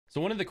So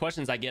one of the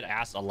questions I get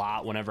asked a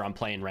lot whenever I'm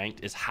playing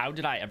ranked is how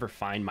did I ever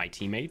find my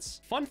teammates?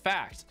 Fun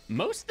fact,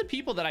 most of the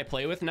people that I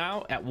play with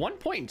now at one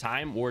point in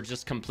time were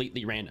just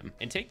completely random.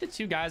 And take the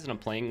two guys that I'm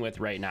playing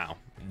with right now.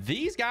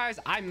 These guys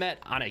I met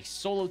on a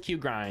solo queue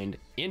grind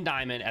in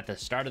Diamond at the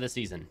start of the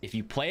season. If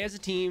you play as a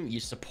team, you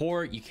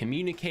support, you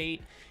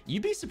communicate,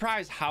 you'd be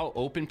surprised how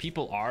open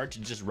people are to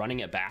just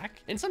running it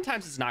back. And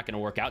sometimes it's not going to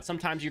work out.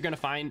 Sometimes you're going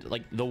to find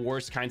like the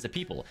worst kinds of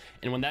people.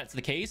 And when that's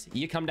the case,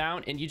 you come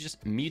down and you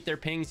just mute their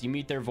pings, you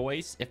mute their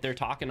voice if they're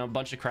talking a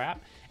bunch of crap,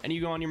 and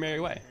you go on your merry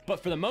way.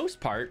 But for the most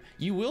part,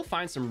 you will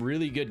find some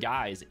really good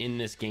guys in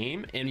this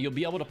game, and you'll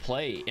be able to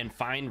play and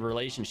find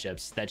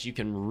relationships that you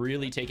can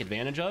really take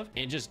advantage of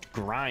and just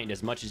grind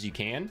as much as you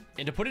can.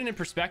 And to put it in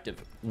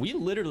perspective, we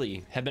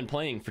literally have been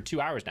playing for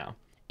 2 hours now.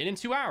 And in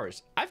 2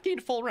 hours, I've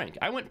gained full rank.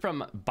 I went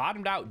from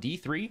bottomed out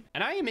D3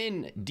 and I am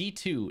in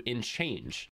D2 in change.